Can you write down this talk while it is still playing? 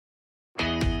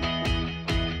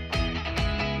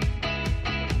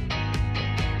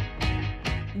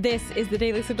This is the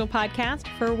Daily Signal podcast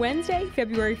for Wednesday,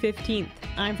 February 15th.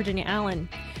 I'm Virginia Allen.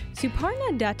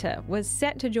 Suparna Dutta was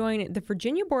set to join the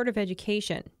Virginia Board of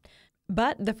Education,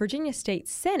 but the Virginia State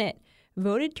Senate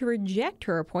voted to reject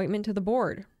her appointment to the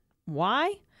board.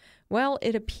 Why? Well,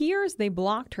 it appears they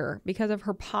blocked her because of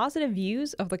her positive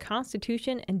views of the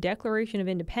Constitution and Declaration of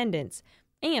Independence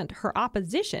and her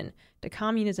opposition to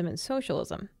communism and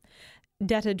socialism.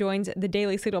 Dutta joins the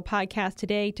Daily Signal podcast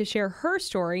today to share her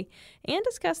story and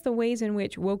discuss the ways in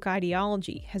which woke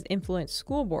ideology has influenced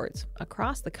school boards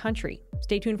across the country.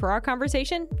 Stay tuned for our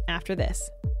conversation after this.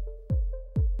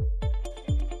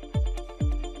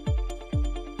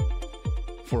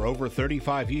 For over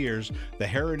 35 years, the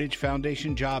Heritage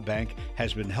Foundation Job Bank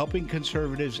has been helping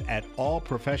conservatives at all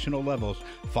professional levels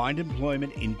find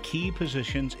employment in key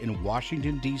positions in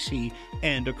Washington, D.C.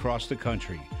 and across the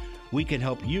country. We can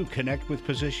help you connect with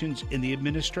positions in the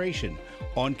administration,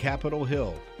 on Capitol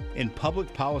Hill, in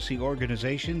public policy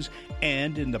organizations,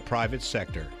 and in the private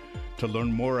sector. To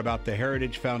learn more about the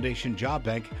Heritage Foundation Job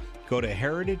Bank, go to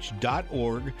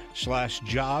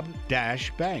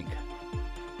heritage.org/job-bank.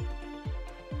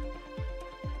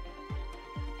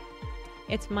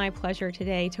 It's my pleasure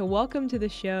today to welcome to the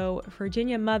show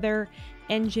Virginia mother,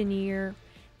 engineer,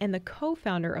 and the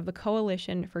co-founder of the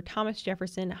Coalition for Thomas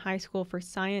Jefferson High School for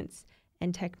Science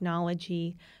and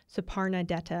Technology, Suparna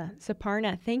Dutta.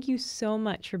 Suparna, thank you so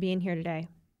much for being here today.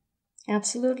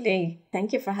 Absolutely.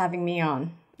 Thank you for having me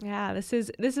on. Yeah, this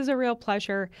is a real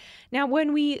pleasure. Now,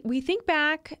 when we think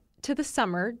back to the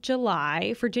summer,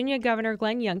 July, Virginia Governor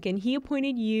Glenn Youngkin, he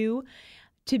appointed you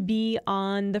to be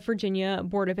on the Virginia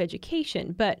Board of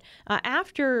Education. But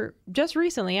just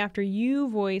recently, after you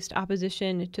voiced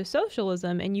opposition to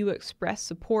socialism and you expressed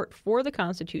support for the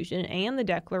Constitution and the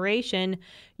Declaration,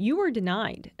 you were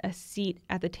denied a seat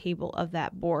at the table of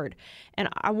that board. And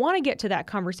I want to get to that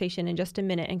conversation in just a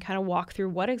minute and kind of walk through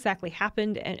what exactly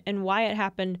happened and why it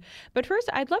happened. But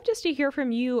first, I'd love just to hear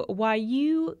from you why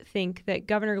you think that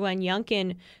Governor Glenn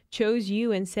Youngkin chose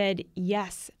you and said,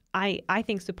 yes, I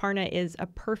think Suparna is a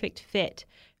perfect fit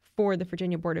for the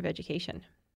Virginia Board of Education.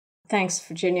 Thanks,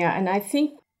 Virginia. And I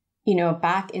think,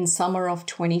 back in summer of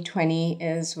 2020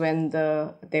 is when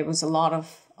there was a lot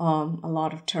of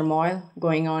turmoil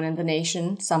going on in the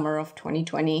nation. Summer of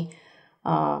 2020,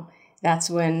 that's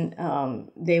when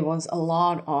there was a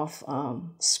lot of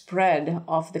spread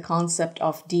of the concept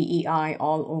of DEI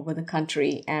all over the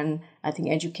country, and I think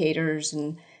educators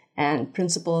and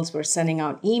principals were sending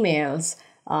out emails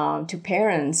to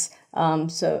parents.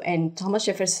 And Thomas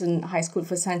Jefferson High School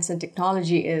for Science and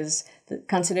Technology is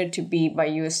considered to be, by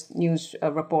U.S. News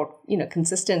report,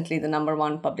 consistently the number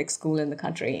one public school in the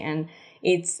country. And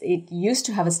it used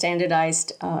to have a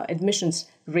standardized admissions,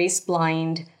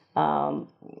 race-blind,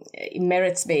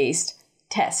 merits-based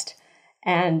test.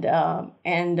 And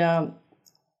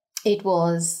it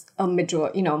was a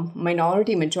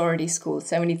minority school,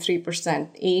 73%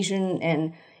 Asian,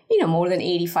 and more than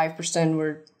 85%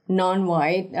 were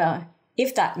non-white.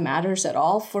 If that matters at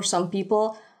all for some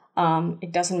people,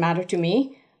 it doesn't matter to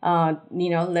me. Let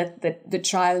the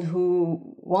child who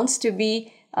wants to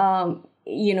be,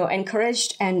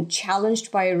 encouraged and challenged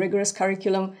by a rigorous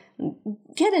curriculum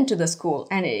get into the school.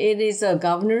 And it is a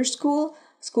governor's school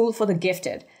for the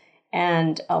gifted.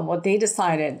 And what they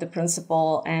decided, the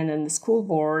principal and then the school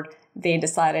board, they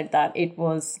decided that it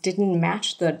didn't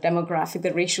match the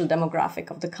racial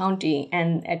demographic of the county,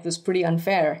 and it was pretty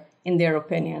unfair in their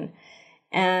opinion.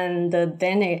 And the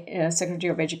then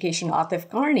Secretary of Education, Atif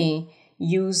Carney,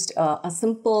 used a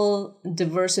simple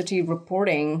diversity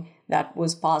reporting that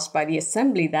was passed by the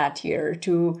Assembly that year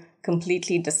to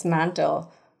completely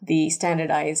dismantle the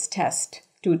standardized test,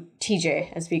 to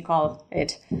TJ, as we call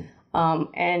it.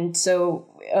 And so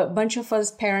a bunch of us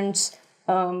parents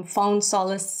found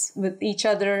solace with each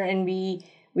other, and we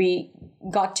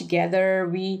got together.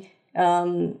 We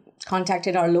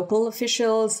contacted our local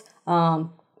officials,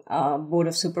 Board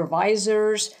of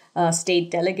Supervisors,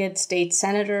 state delegates, state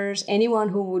senators, anyone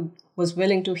who was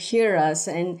willing to hear us.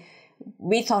 And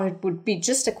we thought it would be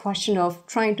just a question of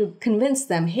trying to convince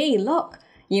them, hey, look,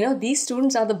 these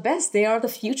students are the best. They are the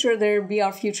future. They'll be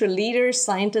our future leaders,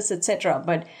 scientists, etc.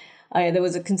 But there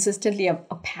was consistently a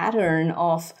pattern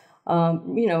of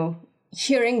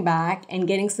hearing back and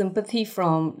getting sympathy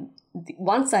from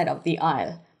one side of the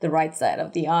aisle, the right side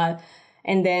of the aisle.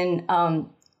 And then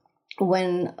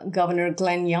when Governor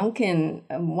Glenn Youngkin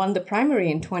won the primary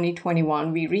in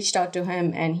 2021, we reached out to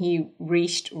him and he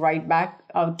reached right back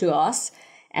out to us,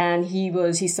 and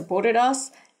he supported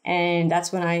us. And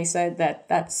that's when I said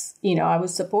I would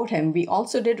support him. We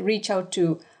also did reach out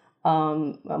to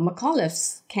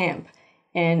McAuliffe's camp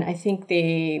And I think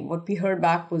what we heard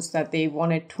back was that they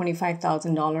wanted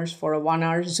 $25,000 for a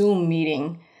 1-hour Zoom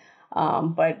meeting.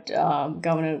 But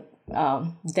Governor,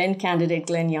 then candidate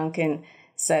Glenn Youngkin,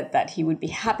 said that he would be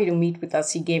happy to meet with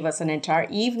us. He gave us an entire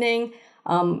evening,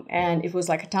 and it was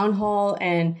like a town hall,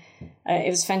 and it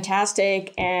was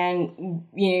fantastic. And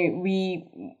we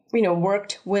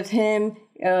worked with him,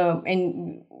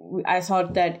 and I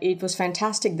thought that it was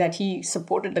fantastic that he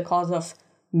supported the cause of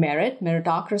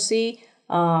meritocracy,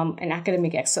 and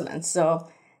academic excellence. So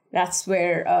that's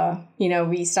where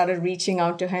we started reaching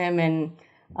out to him, and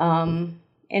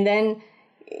then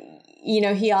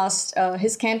he asked,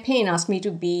 his campaign asked me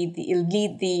to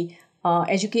lead the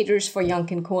Educators for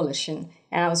Youngkin Coalition,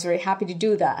 and I was very happy to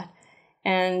do that.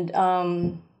 And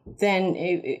then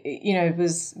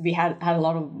we had a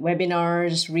lot of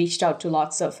webinars, reached out to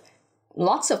lots of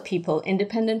people,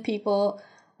 independent people,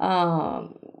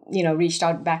 reached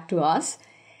out back to us.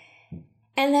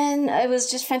 And then it was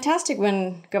just fantastic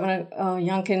when Governor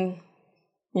Youngkin,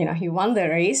 he won the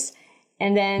race.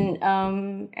 And then,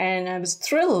 and I was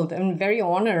thrilled and very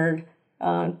honored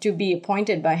to be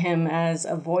appointed by him as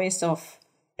a voice of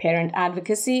parent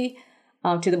advocacy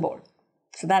to the board.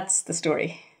 So that's the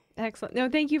story. Excellent. No,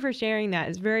 thank you for sharing that.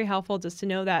 It's very helpful just to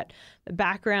know that the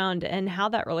background and how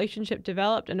that relationship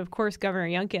developed. And of course, Governor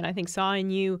Youngkin, I think, saw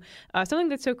in you something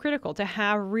that's so critical, to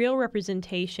have real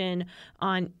representation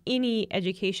on any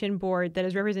education board that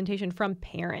is representation from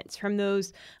parents, from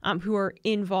those who are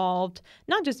involved,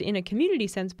 not just in a community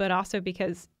sense, but also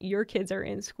because your kids are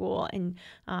in school and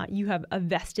you have a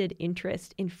vested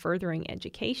interest in furthering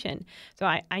education. So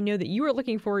I know that you are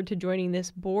looking forward to joining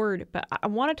this board, but I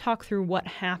want to talk through what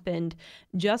happened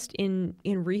just in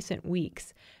recent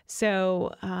weeks.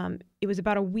 So it was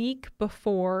about a week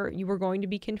before you were going to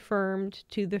be confirmed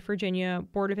to the Virginia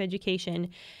Board of Education,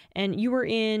 and you were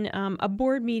in a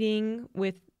board meeting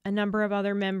with a number of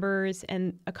other members,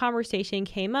 and a conversation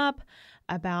came up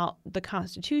about the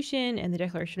Constitution and the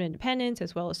Declaration of Independence,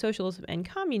 as well as socialism and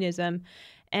communism.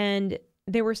 And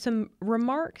there were some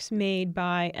remarks made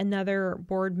by another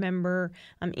board member,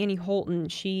 Annie Holton.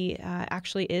 She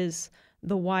actually is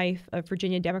the wife of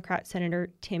Virginia Democrat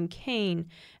Senator Tim Kaine.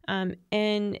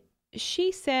 And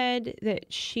she said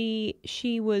that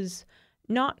she was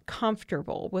not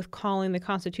comfortable with calling the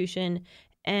Constitution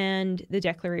and the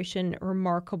Declaration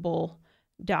remarkable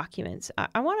documents.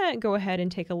 I want to go ahead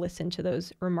and take a listen to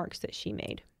those remarks that she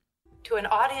made. To an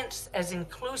audience as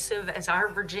inclusive as our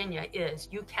Virginia is,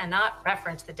 you cannot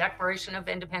reference the Declaration of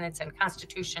Independence and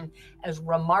Constitution as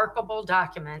remarkable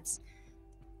documents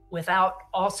without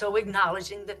also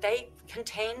acknowledging that they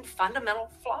contain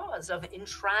fundamental flaws of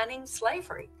enshrining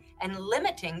slavery and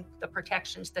limiting the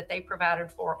protections that they provided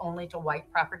for only to white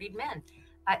propertied men.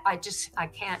 I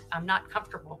can't, I'm not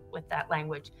comfortable with that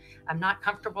language. I'm not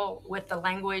comfortable with the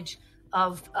language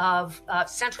of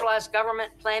centralized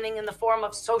government planning in the form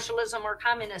of socialism or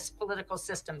communist political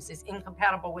systems is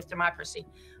incompatible with democracy.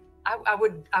 I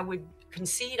would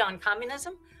concede on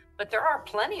communism, but there are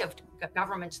plenty of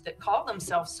governments that call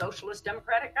themselves socialist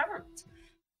democratic governments.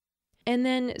 And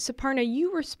then, Suparna,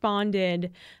 you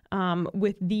responded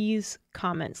with these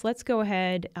comments. Let's go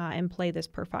ahead and play this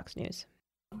per Fox News.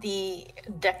 The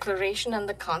Declaration and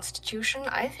the Constitution,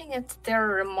 I think they're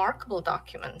remarkable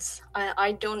documents.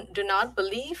 I do not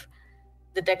believe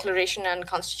the Declaration and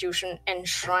Constitution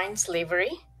enshrine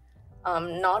slavery,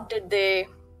 nor did they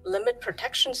limit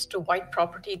protections to white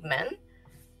propertied men.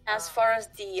 As far as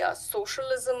the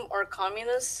socialism or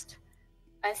communist,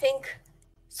 I think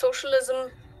socialism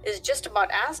is just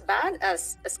about as bad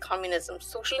as communism.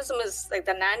 Socialism is like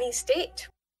the nanny state.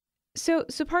 So,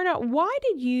 Suparna, why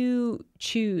did you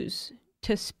choose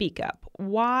to speak up?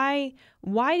 Why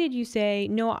did you say,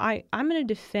 no, I'm going to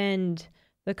defend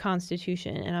the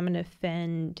Constitution and I'm going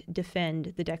to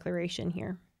defend the Declaration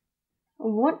here?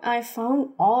 What I found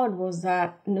odd was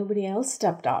that nobody else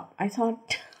stepped up. I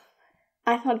thought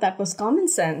that was common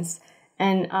sense,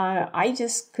 and I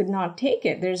just could not take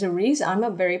it. There's a reason. I'm a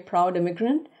very proud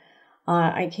immigrant.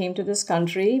 I came to this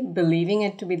country believing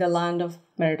it to be the land of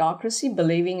meritocracy,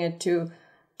 believing it to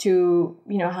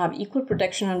have equal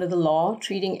protection under the law,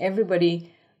 treating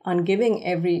everybody and giving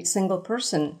every single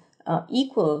person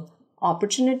equal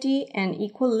opportunity and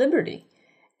equal liberty.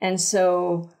 And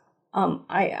so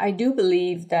I do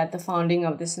believe that the founding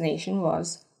of this nation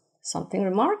was something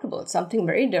remarkable, something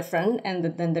very different, and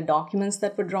then the documents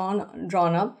that were drawn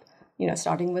up,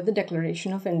 starting with the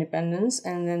Declaration of Independence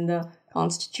and then the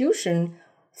Constitution,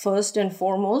 first and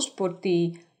foremost put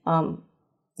the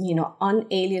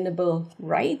unalienable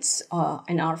rights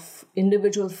and our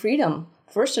individual freedom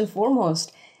first and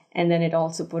foremost, And then it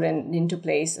also put into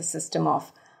place a system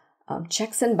of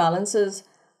checks and balances.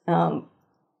 And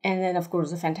then, of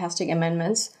course, the fantastic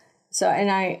amendments. So,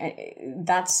 and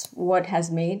that's what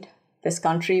has made this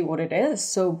country what it is,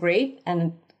 so great.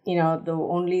 And, the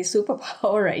only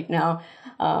superpower right now,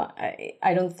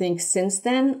 I don't think since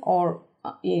then or,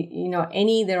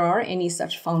 there are any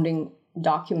such founding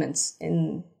documents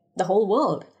in the whole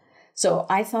world. So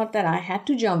I thought that I had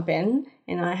to jump in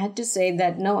and I had to say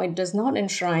that, no, it does not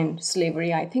enshrine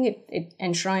slavery. I think it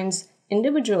enshrines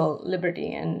individual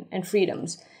liberty and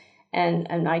freedoms.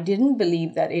 And I didn't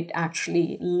believe that it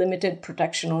actually limited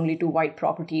protection only to white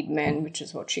propertied men, which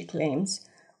is what she claimed.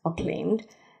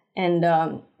 And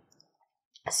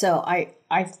so I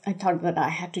thought that I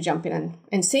had to jump in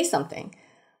and say something.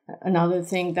 Another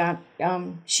thing that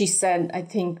she said, I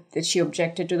think that she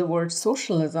objected to the word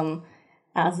socialism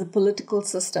as a political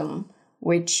system,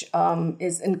 which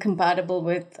is incompatible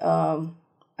with the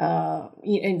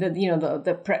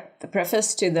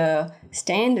preface to the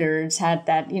standards had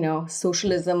that,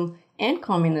 socialism and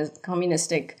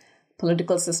communistic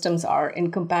political systems are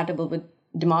incompatible with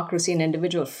democracy and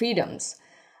individual freedoms.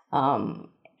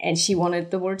 And she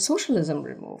wanted the word socialism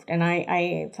removed. And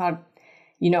I thought,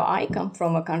 I come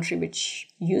from a country which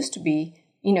used to be,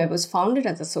 it was founded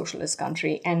as a socialist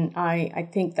country. And I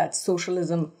think that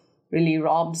socialism really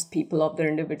robs people of their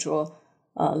individual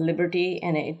liberty,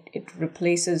 and it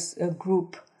replaces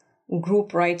group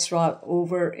rights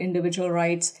over individual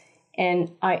rights.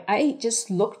 And I just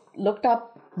looked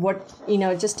up what,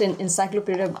 just in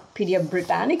Encyclopedia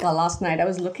Britannica last night, I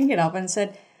was looking it up and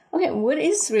said, okay, what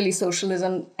is really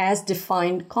socialism as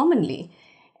defined commonly?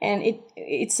 And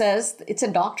it says it's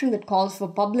a doctrine that calls for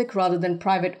public rather than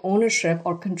private ownership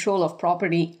or control of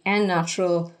property and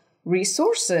natural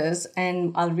resources.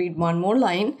 And I'll read one more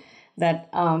line, that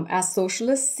as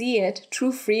socialists see it,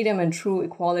 true freedom and true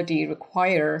equality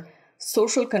require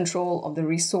social control of the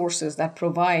resources that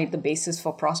provide the basis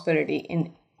for prosperity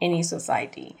in any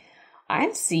society.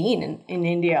 I've seen in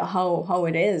India how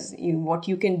it is. What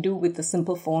you can do with a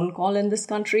simple phone call in this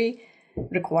country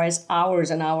requires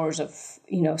hours and hours of,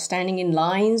 standing in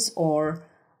lines or,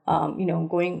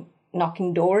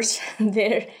 knocking doors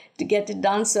there to get it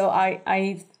done. So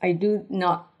I do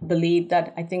not believe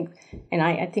that. I think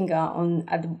at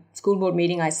the school board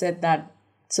meeting, I said that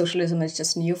socialism is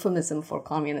just an euphemism for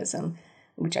communism,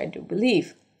 which I do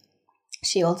believe.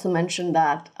 She also mentioned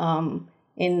that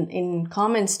in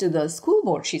comments to the school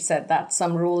board, she said that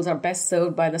some roles are best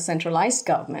served by the centralized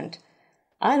government.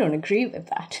 I don't agree with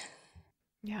that.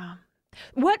 Yeah.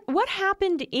 What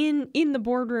happened in the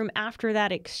boardroom after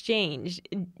that exchange?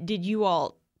 Did you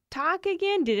all talk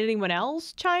again? Did anyone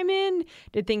else chime in?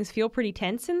 Did things feel pretty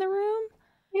tense in the room?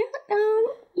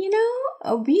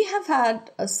 Yeah, we have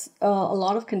had a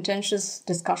lot of contentious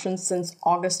discussions since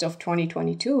August of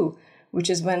 2022, which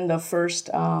is when the first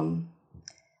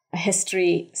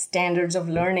history standards of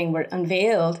learning were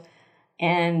unveiled.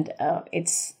 And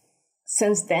it's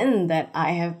since then that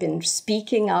I have been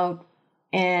speaking out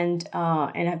and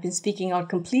I've been speaking out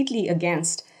completely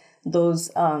against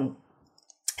those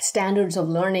standards of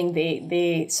learning.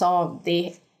 They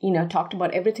talked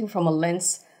about everything from a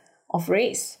lens of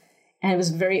race, and it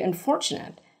was very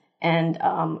unfortunate. And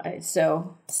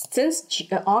so since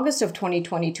August of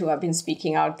 2022, I've been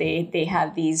speaking out. They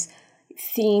have these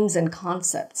themes and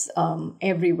concepts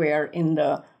everywhere in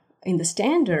the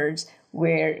standards,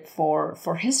 where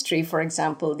for history, for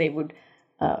example,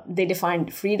 they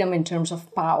defined freedom in terms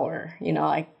of power,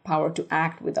 like power to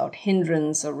act without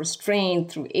hindrance or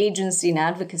restraint through agency and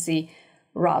advocacy,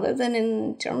 rather than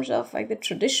in terms of like the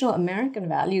traditional American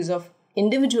values of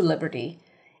individual liberty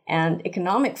and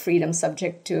economic freedom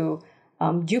subject to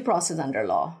due process under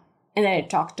law. And then it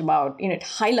talked about, it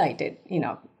highlighted,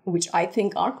 which I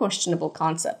think are questionable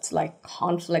concepts like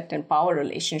conflict and power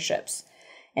relationships.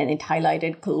 And it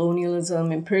highlighted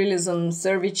colonialism, imperialism,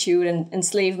 servitude, and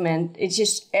enslavement. It's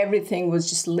just everything was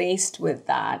just laced with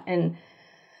that. And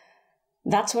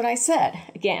that's what I said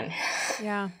again.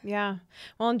 Yeah.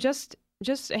 Well, just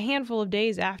a handful of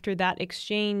days after that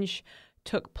exchange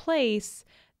took place,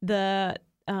 the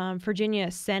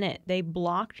Virginia Senate, they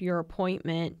blocked your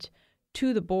appointment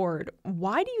to the board.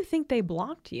 Why do you think they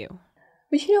blocked you?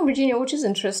 But Virginia, which is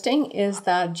interesting is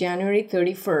that January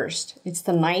 31st, it's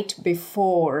the night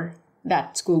before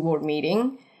that school board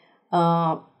meeting,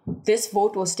 this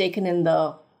vote was taken in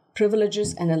the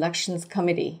Privileges and Elections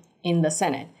Committee in the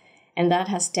Senate. And that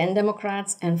has 10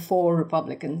 Democrats and 4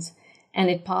 Republicans. And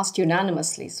it passed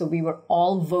unanimously. So we were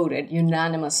all voted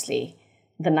unanimously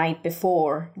the night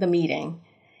before the meeting.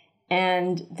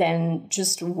 And then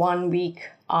just 1 week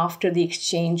after the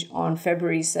exchange on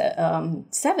February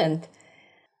 7th,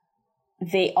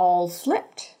 they all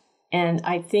flipped. And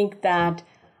I think that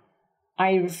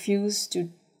I refused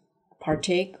to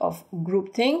partake of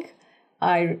groupthink.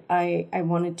 I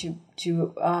wanted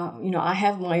to I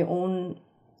have my own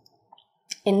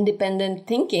independent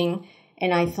thinking,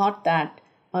 and I thought that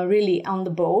really on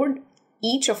the board,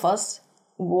 each of us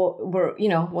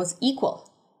was equal.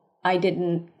 I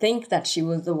didn't think that she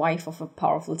was the wife of a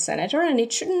powerful senator, and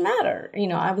it shouldn't matter.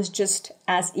 I was just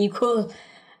as equal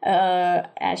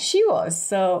as she was.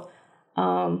 So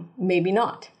maybe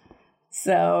not.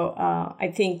 So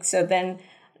I think so. Then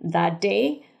that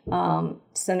day,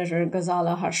 Senator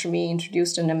Ghazala Hashmi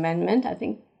introduced an amendment, I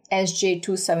think SJ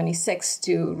 276,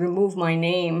 to remove my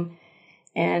name.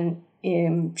 And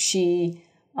she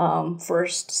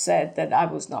first said that I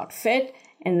was not fit.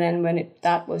 And then when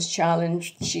that was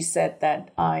challenged, she said that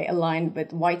I aligned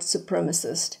with white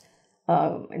supremacist,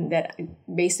 and that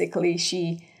basically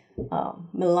she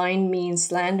maligned me and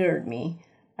slandered me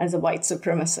as a white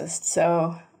supremacist.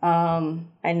 So, and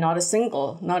not a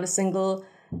single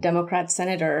Democrat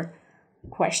senator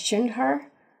questioned her,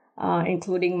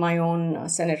 including my own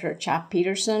Senator Chap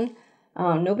Peterson.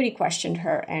 Nobody questioned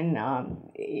her, and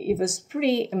it was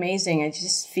pretty amazing. It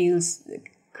just feels,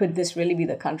 could this really be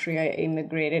the country I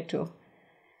immigrated to?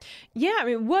 Yeah, I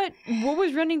mean, what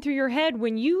was running through your head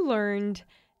when you learned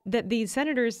that the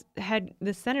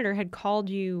senator had called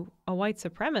you a white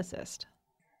supremacist?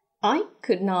 I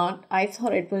could not. I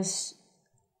thought it was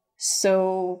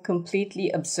so completely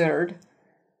absurd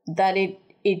that it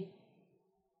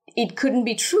couldn't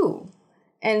be true.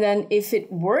 And then if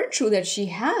it were true that she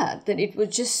had, that it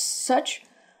was just such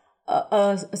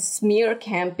a smear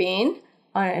campaign.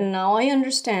 And now I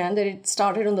understand that it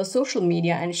started on the social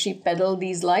media, and she peddled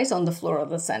these lies on the floor of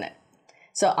the Senate.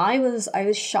 So I was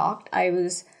shocked. I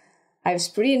was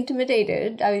pretty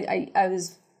intimidated.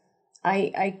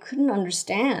 I couldn't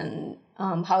understand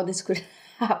how this could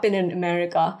happen in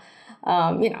America.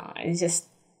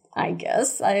 I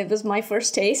guess it was my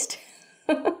first taste.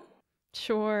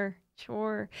 Sure.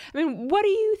 I mean, what do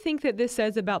you think that this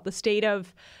says about the state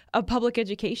of public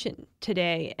education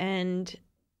today and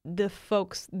the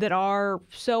folks that are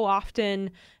so often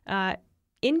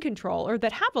in control or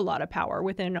that have a lot of power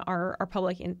within our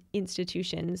public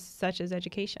institutions, such as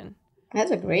education?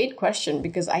 That's a great question,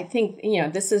 because I think,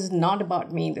 this is not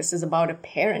about me. This is about a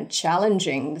parent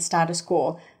challenging the status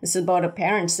quo. This is about a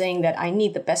parent saying that I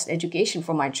need the best education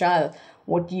for my child.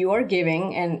 What you are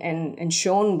giving and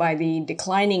shown by the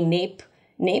declining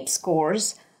NAEP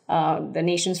scores, the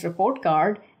nation's report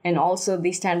card, and also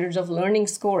the standards of learning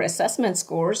score assessment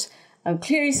scores,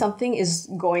 clearly something is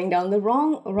going down the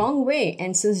wrong way.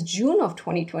 And since June of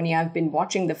 2020, I've been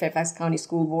watching the Fairfax County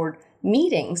School Board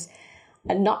meetings,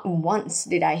 and not once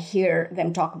did I hear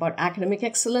them talk about academic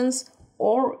excellence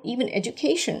or even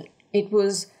education. It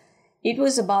was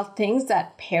about things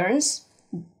that parents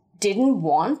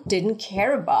didn't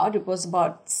care about. It was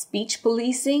about speech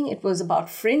policing. It was about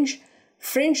fringe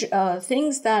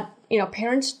things that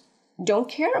parents don't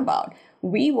care about.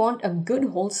 We want a good,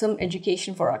 wholesome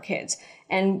education for our kids,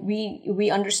 and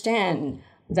we understand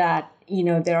that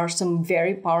there are some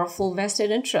very powerful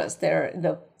vested interests.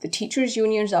 The teachers'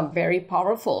 unions are very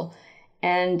powerful,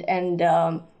 and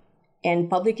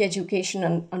public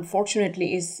education,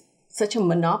 unfortunately, is such a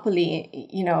monopoly.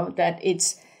 That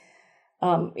it's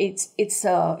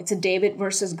a David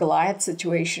versus Goliath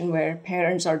situation where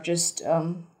parents are just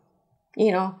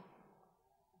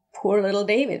poor little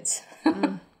Davids.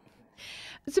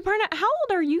 Suparna, how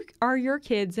old are your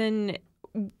kids, and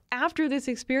after this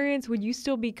experience, would you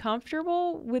still be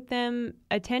comfortable with them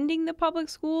attending the public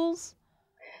schools?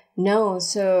 No.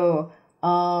 So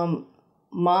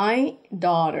my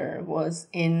daughter was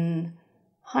in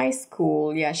high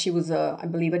school. Yeah, she was I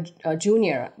believe a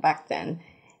junior back then.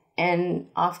 And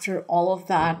after all of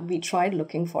that, we tried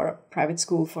looking for a private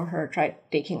school for her, tried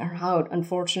taking her out.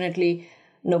 Unfortunately,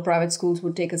 no private schools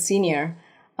would take a senior.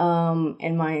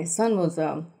 And my son was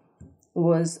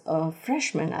a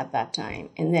freshman at that time.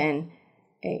 And then,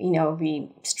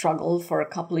 we struggled for a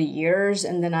couple of years.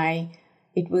 And then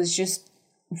it was just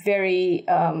very,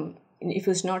 it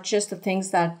was not just the things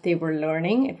that they were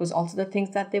learning, it was also the things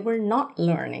that they were not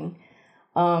learning.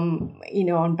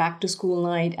 On back to school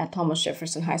night at Thomas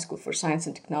Jefferson High School for Science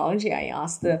and Technology, I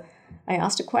asked a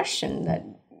question that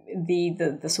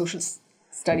the social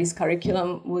studies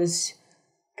curriculum was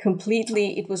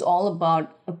completely, it was all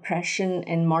about oppression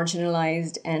and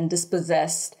marginalized and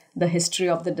dispossessed, the history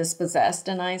of the dispossessed.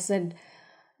 And I said,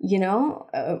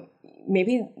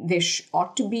 maybe there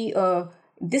ought to be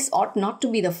this ought not to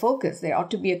be the focus. There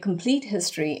ought to be a complete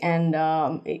history. And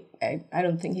I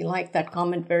don't think he liked that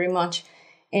comment very much.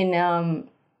 And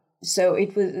so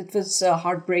it was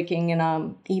heartbreaking,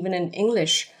 and even in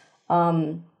English.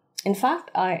 In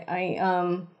fact,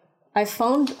 I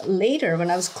found later when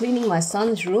I was cleaning my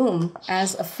son's room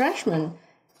as a freshman,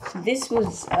 this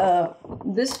was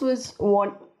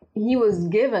what he was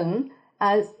given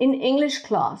as in English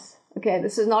class. Okay,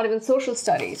 this is not even social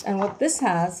studies. And what this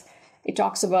has, it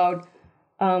talks about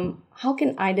how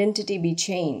can identity be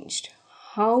changed?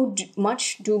 How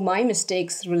much do my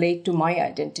mistakes relate to my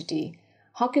identity?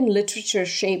 How can literature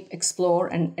shape, explore,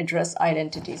 and address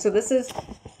identity? So this is,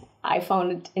 I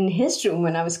found it in his room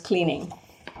when I was cleaning.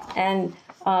 And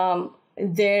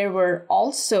there were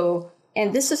also,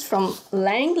 and this is from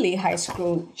Langley High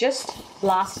School, just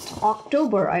last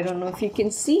October. I don't know if you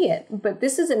can see it, but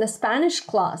this is in a Spanish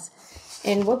class.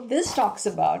 And what this talks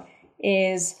about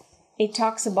is, it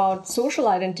talks about social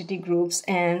identity groups,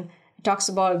 and it talks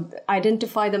about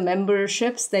identify the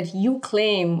memberships that you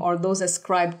claim or those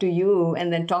ascribed to you,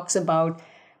 and then talks about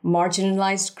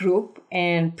marginalized group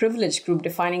and privileged group,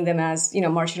 defining them as,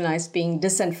 marginalized being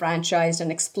disenfranchised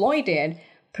and exploited,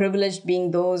 privileged being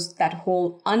those that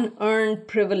hold unearned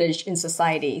privilege in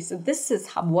society. So this is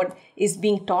what is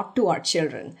being taught to our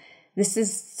children. This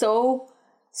is so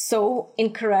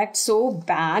incorrect, so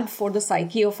bad for the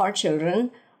psyche of our children.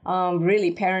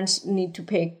 Really, parents need to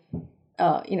pay,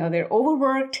 they're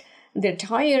overworked, they're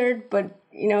tired, but,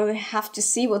 they have to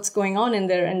see what's going on in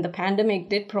there. And the pandemic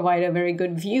did provide a very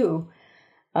good view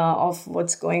of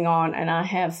what's going on. And I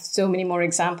have so many more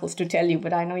examples to tell you,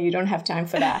 but I know you don't have time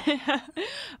for that.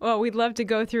 Well, we'd love to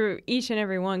go through each and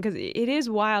every one, because it is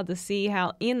wild to see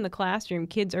how in the classroom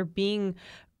kids are being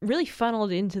really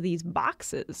funneled into these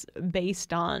boxes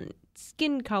based on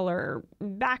skin color,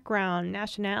 background,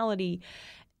 nationality.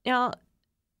 Now,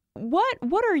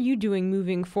 what are you doing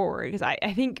moving forward? Because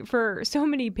I think for so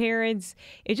many parents,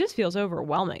 it just feels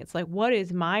overwhelming. It's like, what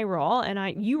is my role?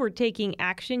 And you were taking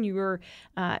action. You were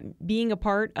being a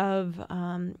part of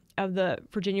the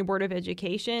Virginia Board of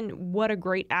Education. What a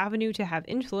great avenue to have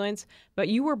influence, but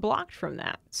you were blocked from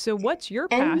that. So what's your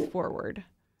path forward?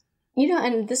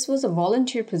 And this was a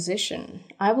volunteer position.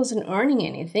 I wasn't earning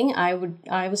anything. I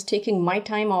was taking my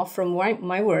time off from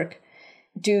my work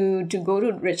to go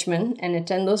to Richmond and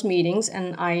attend those meetings.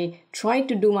 And I tried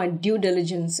to do my due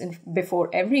diligence before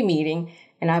every meeting.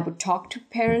 And I would talk to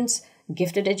parents,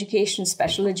 gifted education,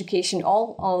 special education,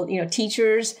 all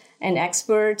teachers and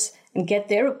experts, and get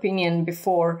their opinion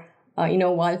before,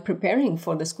 while preparing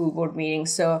for the school board meeting.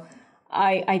 So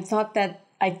I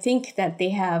think that they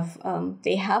have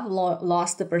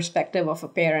lost the perspective of a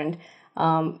parent.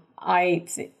 I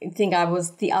think I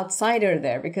was the outsider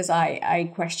there because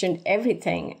I questioned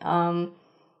everything. I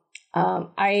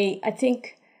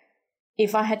think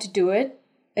if I had to do it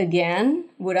again,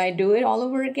 would I do it all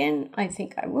over again? I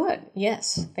think I would.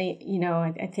 Yes.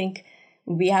 I think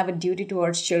we have a duty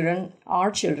towards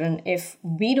our children. If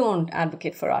we don't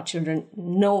advocate for our children,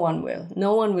 no one will.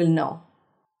 No one will know.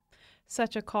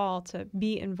 Such a call to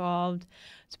be involved.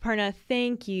 Suparna,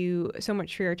 thank you so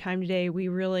much for your time today. We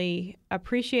really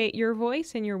appreciate your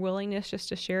voice and your willingness just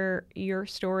to share your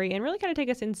story and really kind of take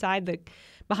us inside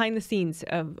behind the scenes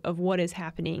of what is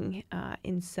happening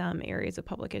in some areas of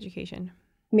public education.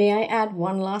 May I add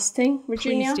one last thing,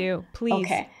 Virginia? Please do. Please.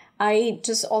 Okay. I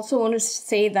just also want to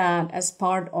say that as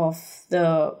part of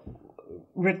the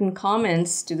written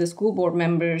comments to the school board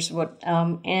members, what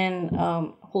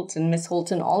Miss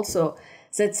Holton also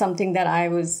said something that I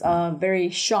was very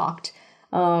shocked.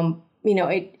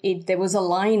 There was a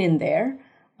line in there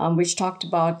which talked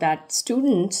about that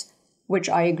students, which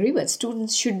I agree with,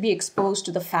 students should be exposed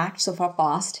to the facts of our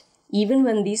past, even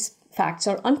when these facts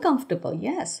are uncomfortable.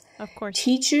 Yes. Of course.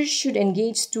 Teachers should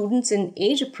engage students in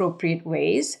age-appropriate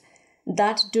ways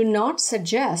that do not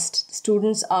suggest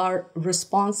students are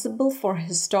responsible for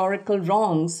historical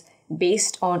wrongs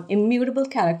based on immutable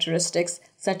characteristics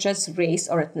such as race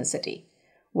or ethnicity,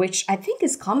 which I think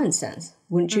is common sense.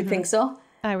 Wouldn't you think so?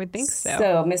 I would think so.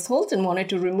 So Ms. Holton wanted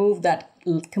to remove that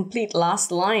complete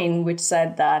last line, which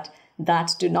said that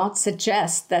do not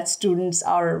suggest that students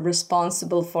are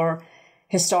responsible for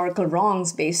historical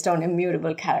wrongs based on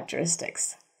immutable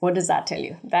characteristics. What does that tell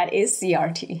you? That is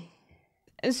CRT.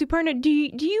 Suparna, do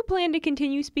you plan to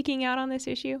continue speaking out on this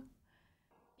issue?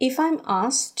 If I'm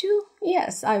asked to,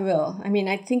 yes, I will. I mean,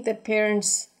 I think that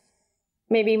parents,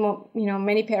 maybe more,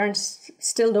 many parents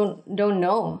still don't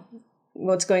know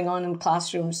what's going on in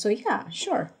classrooms. So yeah,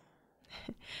 sure.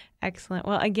 Excellent.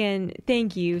 Well, again,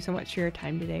 thank you so much for your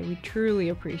time today. We truly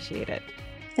appreciate it.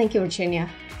 Thank you, Virginia.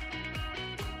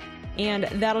 And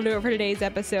that'll do it for today's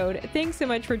episode. Thanks so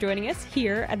much for joining us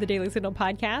here at the Daily Signal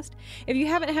podcast. If you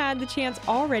haven't had the chance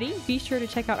already, be sure to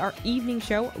check out our evening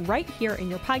show right here in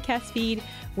your podcast feed,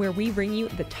 where we bring you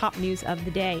the top news of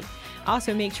the day.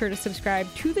 Also, make sure to subscribe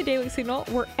to the Daily Signal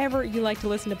wherever you like to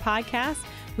listen to podcasts.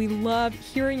 We love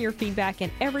hearing your feedback,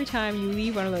 and every time you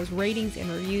leave one of those ratings and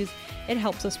reviews, it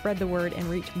helps us spread the word and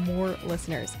reach more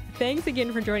listeners. Thanks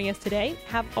again for joining us today.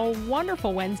 Have a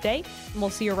wonderful Wednesday, and we'll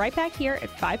see you right back here at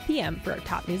 5 p.m. for our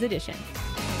Top News Edition.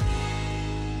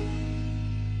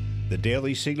 The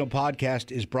Daily Signal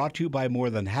podcast is brought to you by more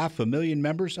than 500,000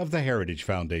 members of the Heritage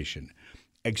Foundation.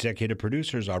 Executive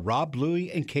producers are Rob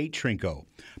Bluey and Kate Trinko.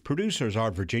 Producers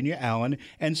are Virginia Allen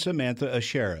and Samantha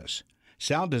Asheris.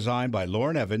 Sound design by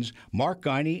Lauren Evans, Mark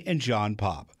Guiney, and John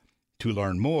Pop. To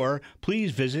learn more,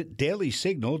 please visit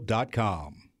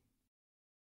dailysignal.com.